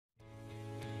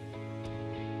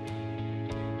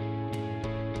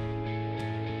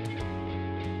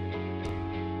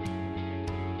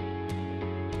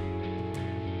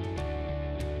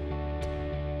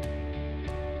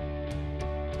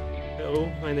Hello,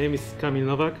 my name is Kamil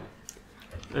Nowak,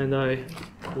 and I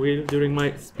will, during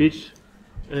my speech,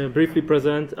 briefly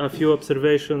present a few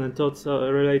observations and thoughts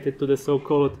related to the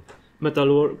so-called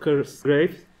metalworkers'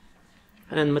 graves.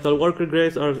 And metalworker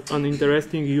graves are an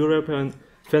interesting European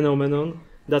phenomenon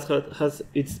that has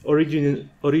its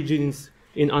origins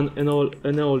in an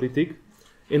Neolithic.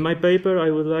 In my paper,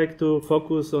 I would like to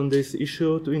focus on this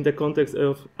issue in the context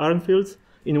of ironfields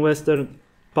in western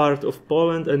part of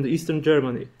Poland and eastern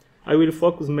Germany. I will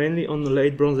focus mainly on the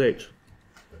late Bronze Age.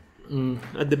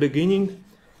 At the beginning,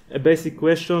 a basic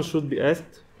question should be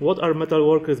asked: what are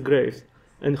metalworkers' graves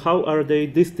and how are they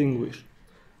distinguished?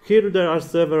 Here there are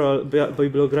several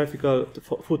bibliographical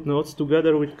footnotes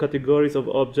together with categories of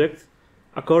objects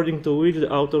according to which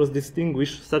the authors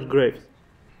distinguish such graves.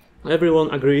 Everyone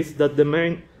agrees that the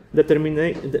main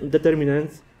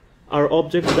determinants are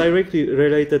objects directly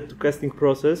related to casting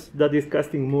process, that is,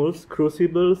 casting molds,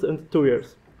 crucibles, and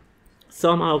tuyeres.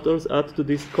 Some authors add to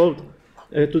this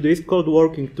cold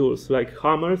working tools like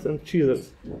hammers and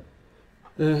chisels.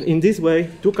 In this way,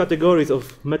 two categories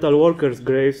of metalworkers'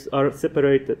 graves are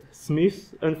separated: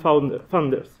 smiths and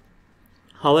founders.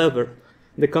 However,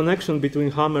 the connection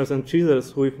between hammers and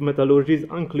chisels with metallurgy is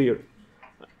unclear,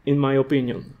 in my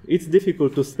opinion. It's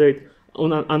difficult to state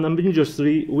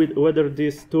unambiguously whether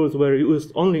these tools were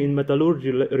used only in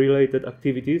metallurgy-related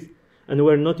activities and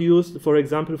were not used, for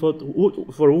example,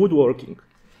 for woodworking.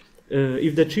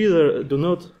 If the chisel do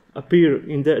not appear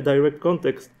in the direct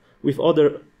context with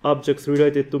other objects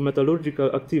related to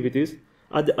metallurgical activities,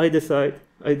 I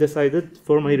decided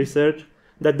for my research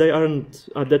that they aren't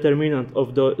a determinant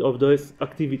of those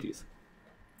activities.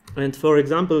 And for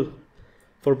example,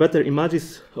 for better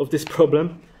images of this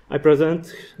problem, I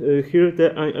present here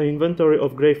the inventory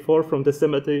of grave 4 from the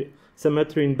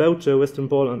cemetery in Bełchatów, western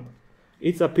Poland.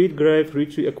 It's a pit grave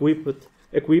richly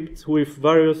equipped with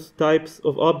various types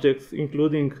of objects,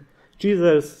 including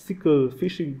chisels, sickle,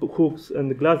 fishing hooks,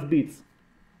 and glass beads.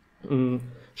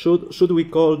 Should we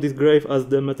call this grave as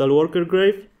the metalworker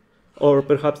grave, or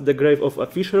perhaps the grave of a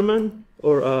fisherman,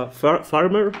 or a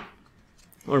farmer,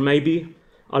 or maybe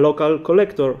a local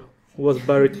collector was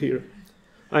buried here?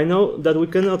 I know that we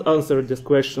cannot answer these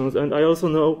questions, and I also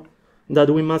know that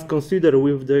we must consider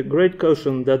with the great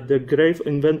caution that the grave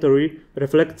inventory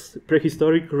reflects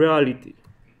prehistoric reality.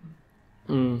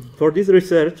 For this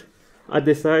research, I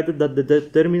decided that the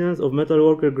determinants of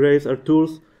metalworker graves are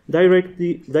tools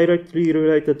directly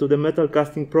related to the metal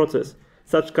casting process,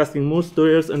 such casting molds,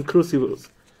 tuyeres, and crucibles.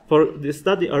 For the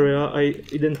study area, I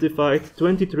identified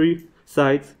 23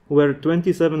 sites where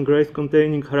 27 graves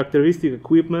containing characteristic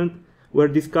equipment were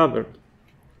discovered.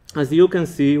 As you can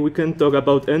see, we can talk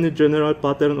about any general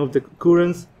pattern of the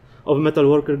occurrence of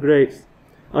metalworker graves.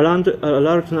 A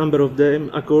large number of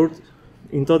them occurred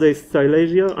in today's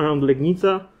Silesia, around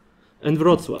Legnica and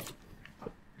Wroclaw.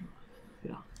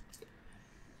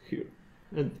 Here.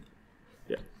 And,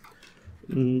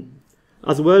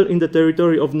 as well in the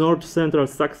territory of north-central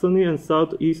Saxony and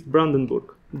southeast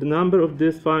Brandenburg. The number of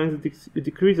these finds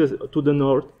decreases to the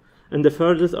north, and the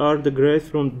furthest are the graves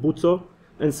from Buco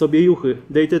and Sobiejuchy,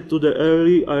 dated to the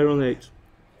early Iron Age.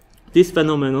 This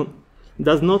phenomenon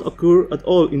does not occur at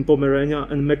all in Pomerania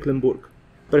and Mecklenburg.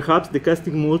 Perhaps the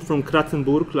casting mold from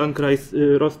Kratzenburg, Landkreis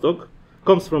Rostock,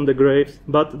 comes from the graves,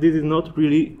 but this is not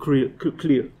really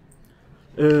clear.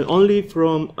 Only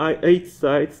from 8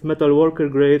 sites, metalworker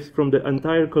graves from the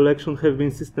entire collection have been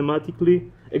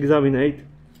systematically examined.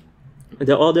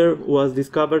 The other was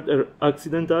discovered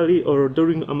accidentally or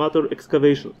during amateur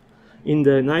excavation in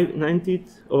the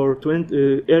 19th or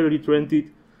early 20th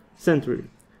century.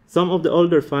 Some of the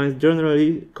older finds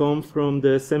generally come from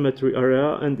the cemetery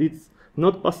area, and it's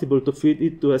not possible to fit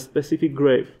it to a specific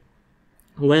grave.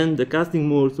 When the casting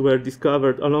molds were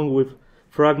discovered along with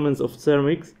fragments of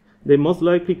ceramics, they most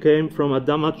likely came from a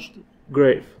damaged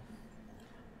grave.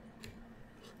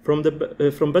 From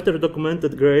better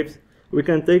documented graves, we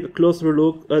can take a closer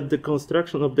look at the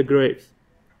construction of the graves.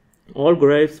 All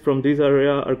graves from this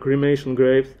area are cremation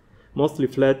graves, mostly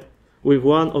flat, with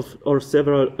one or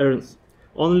several urns.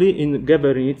 Only in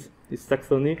Gebernitz, in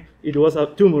Saxony, it was a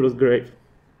tumulus grave.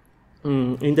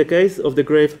 In the case of the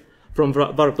grave from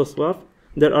Wartosław,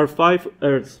 there are 5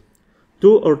 urns.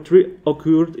 2 or 3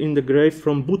 occurred in the grave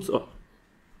from Buco.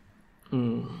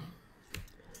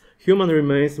 Human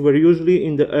remains were usually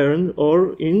in the urn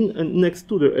or in and next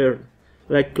to the urn,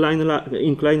 like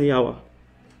in Kleine Jała.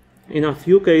 In a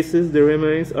few cases, the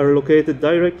remains are located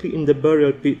directly in the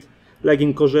burial pit, like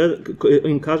in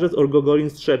Karzec or Gogolin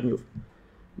Strzedniów.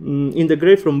 In the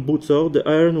grave from Buco, the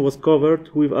urn was covered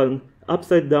with an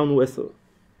upside-down vessel.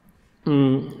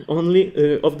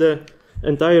 Only of the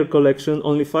entire collection,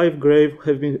 only 5 graves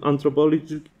have been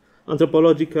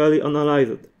anthropologically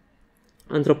analyzed.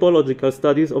 Anthropological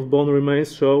studies of bone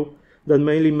remains show that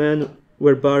mainly men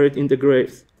were buried in the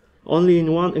graves. Only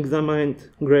in one examined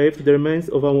grave the remains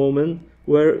of a woman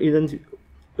were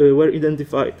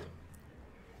identified.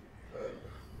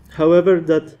 However,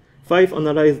 that 5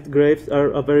 analyzed graves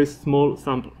are a very small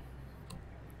sample.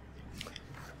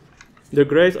 The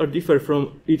graves are differ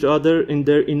from each other in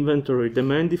their inventory. The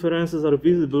main differences are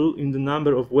visible in the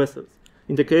number of vessels.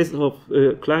 In the case of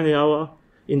Kleine,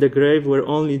 in the grave were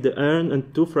only the urn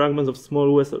and 2 fragments of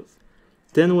small vessels.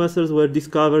 10 vessels were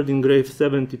discovered in grave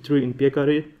 73 in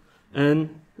Piekary and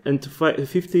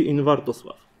 50 in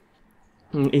Wartosław.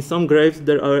 In some graves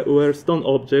there were stone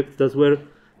objects that were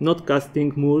not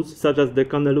casting molds, such as the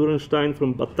Kannelurenstein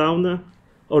from Bad Taune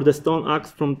or the stone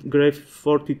axe from grave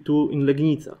 42 in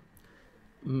Legnica.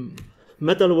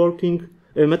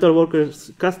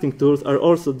 Metalworkers' casting tools are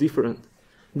also different.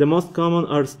 The most common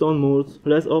are stone molds,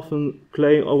 less often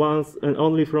clay ones, and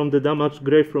only from the damaged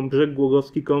grave from Brzeg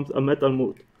Głogowski comes a metal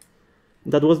mold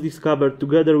that was discovered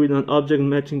together with an object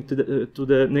matching to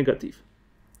the negative.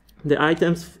 The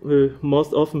items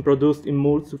most often produced in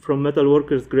molds from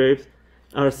metalworkers' graves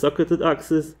are socketed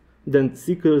axes, then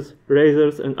sickles,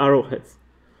 razors, and arrowheads.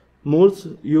 Molds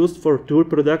used for tool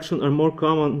production are more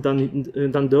common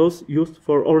than those used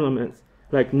for ornaments,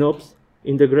 like knobs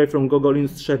in the grave from Gogolin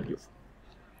Strzebiów.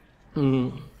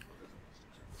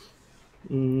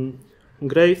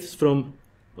 Graves from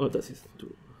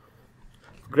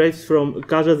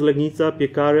Karzec, Legnica,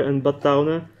 Piekary, and Bad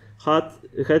Taune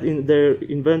had in their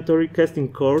inventory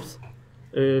casting cores,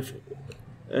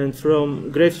 and from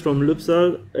graves from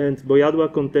Lubsal and Bojadła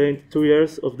contained 2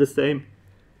 years of the same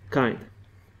kind.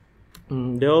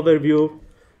 The overview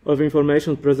of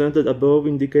information presented above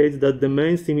indicates that the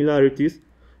main similarities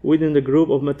within the group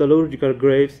of metallurgical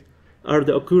graves are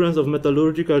the occurrence of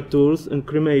metallurgical tools and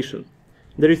cremation.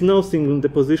 There is no single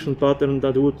deposition pattern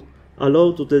that would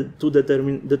allow to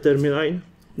determine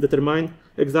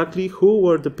exactly who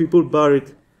were the people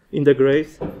buried in the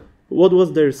graves, what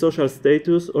was their social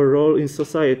status or role in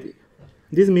society.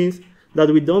 This means that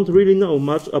we don't really know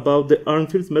much about the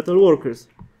Arnfield's metalworkers.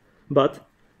 But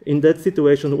in that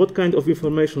situation, what kind of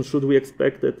information should we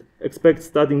expect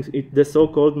studying the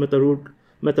so-called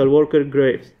metalworker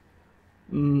graves?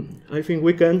 I think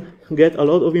we can get a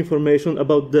lot of information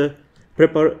about the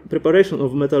preparation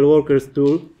of metalworkers'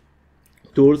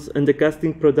 tools and the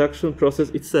casting production process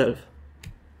itself.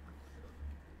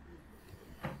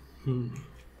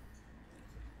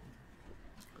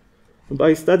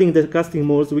 By studying the casting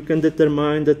molds, we can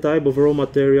determine the type of raw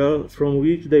material from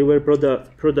which they were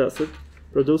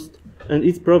produced and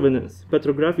its provenance.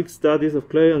 Petrographic studies of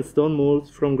clay and stone molds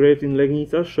from graves in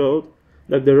Legnica showed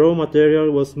that the raw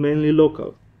material was mainly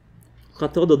local.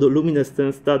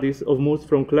 Cathodoluminescence studies of molds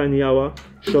from Kleine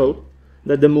showed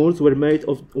that the molds were made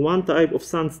of one type of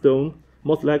sandstone,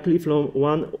 most likely from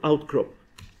one outcrop.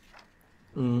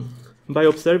 By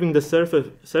observing the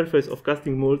surface of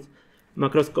casting molds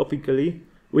macroscopically,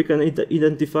 we can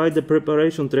identify the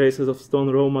preparation traces of stone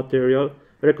raw material,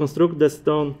 reconstruct the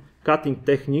stone cutting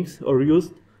techniques, or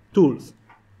use tools.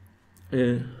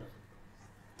 Here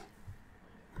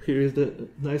is the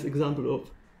nice example of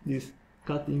this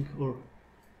cutting or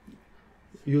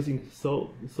using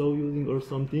using or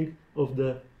something of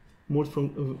the molds from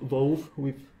Wołów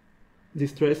with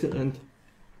this trace and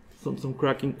some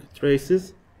cracking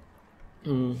traces.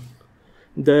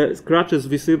 The scratches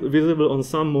visible on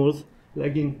some molds,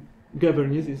 like in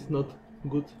Gavernies, is not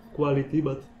good quality,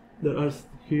 but there are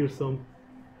here some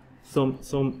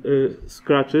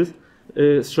scratches.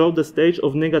 Show the stage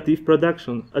of negative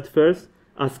production. At first,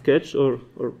 a sketch or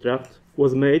draft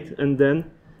was made, and then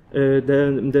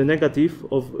the negative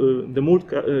of the mold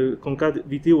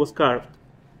concavity was carved.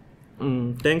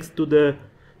 Thanks to the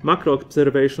macro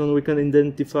observation, we can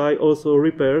identify also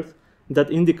repairs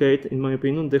that indicate, in my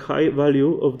opinion, the high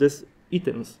value of these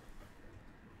items.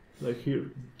 Like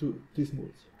here, these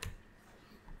molds.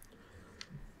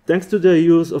 Thanks to the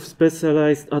use of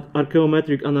specialized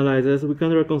archaeometric analysis, we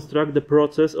can reconstruct the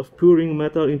process of pouring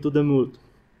metal into the mold.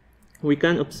 We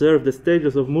can observe the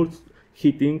stages of mold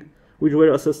heating, which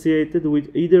were associated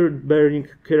with either burning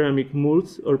ceramic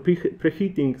molds or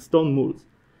preheating stone molds.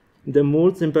 The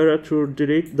mold temperature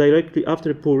directly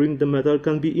after pouring the metal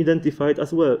can be identified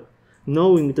as well.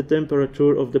 Knowing the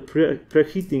temperature of the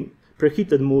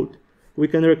preheated mold, we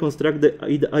can reconstruct the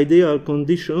ideal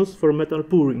conditions for metal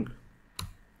pouring.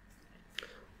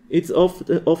 It's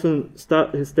often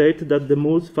stated that the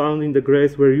molds found in the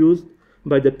graves were used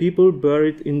by the people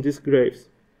buried in these graves.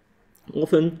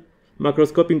 Often,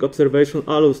 macroscopic observation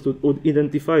allows to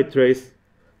identify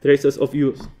traces of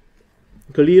use.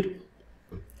 Clear,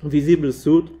 visible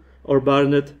soot or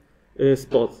burned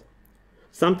spots.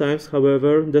 Sometimes,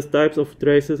 however, these types of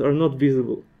traces are not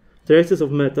visible. Traces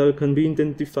of metal can be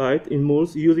identified in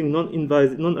molds using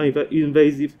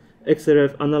non-invasive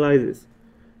XRF analysis.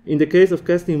 In the case of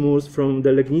casting molds from the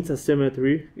Legnica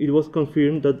cemetery, it was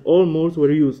confirmed that all molds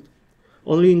were used.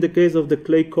 Only in the case of the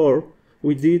clay core,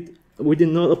 we did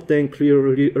not obtain clear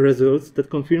results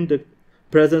that confirmed the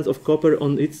presence of copper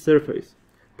on its surface.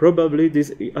 Probably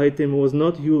this item was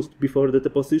not used before the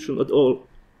deposition at all.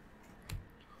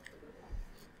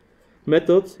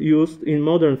 Methods used in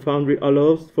modern foundry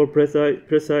allows for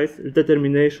precise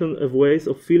determination of ways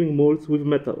of filling molds with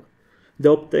metal. The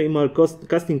optimal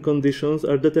casting conditions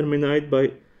are determined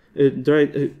by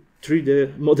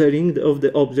 3D modeling of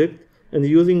the object and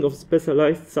using of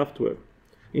specialized software.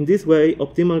 In this way,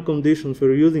 optimal conditions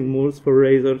for using molds for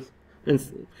razors and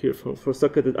here for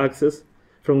socketed access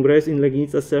from graves in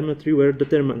Legnica cemetery were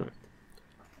determined.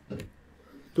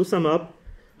 To sum up,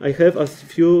 I have a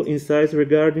few insights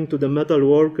regarding to the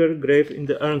Metalworker grave in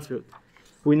the Arnfield.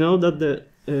 We know that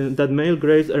that male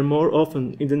graves are more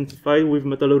often identified with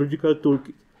metallurgical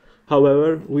toolkit.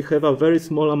 However, we have a very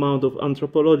small amount of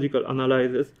anthropological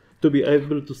analysis to be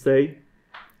able to say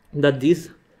that this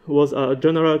was a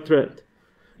general trend.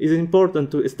 It is important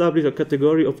to establish a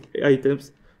category of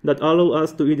items that allow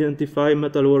us to identify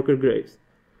metalworker graves.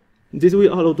 This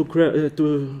will allow to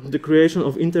the creation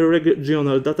of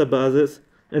interregional databases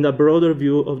and a broader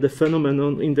view of the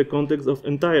phenomenon in the context of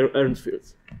entire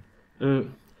earthfields.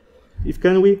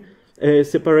 Can we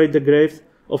separate the graves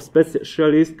of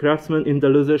specialist craftsmen in the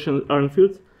Lusatian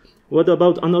ironfields? What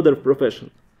about another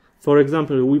profession? For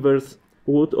example, weavers,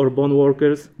 wood or bone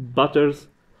workers, butters.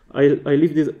 I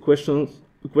leave this question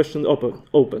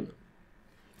open.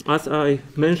 As I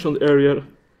mentioned earlier,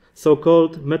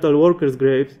 so-called metalworkers'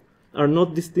 graves are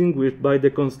not distinguished by the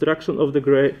construction of the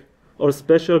grave or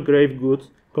special grave goods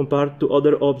compared to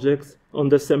other objects on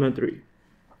the cemetery.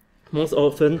 Most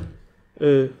often,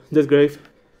 these graves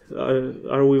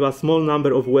are with a small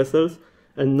number of vessels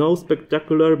and no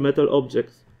spectacular metal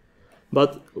objects.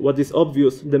 But what is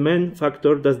obvious, the main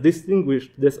factor that distinguishes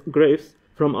these graves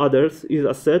from others is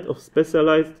a set of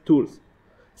specialized tools.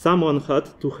 Someone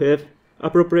had to have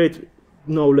appropriate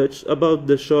knowledge about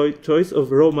the choice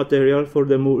of raw material for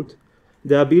the mold,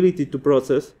 the ability to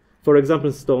process, for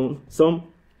example, stone, some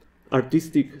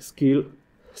artistic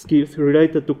skills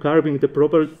related to carving the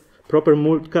proper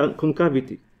mold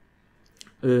concavity.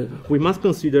 We must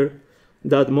consider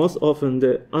that most often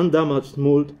the undamaged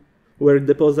mold were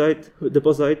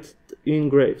deposited in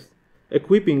graves.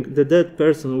 Equipping the dead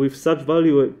person with such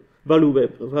valuable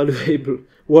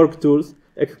work tools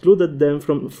excluded them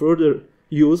from further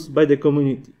use by the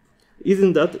community.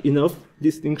 Isn't that enough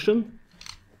distinction?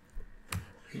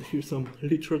 Here's some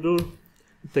literature.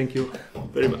 Thank you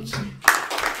very much.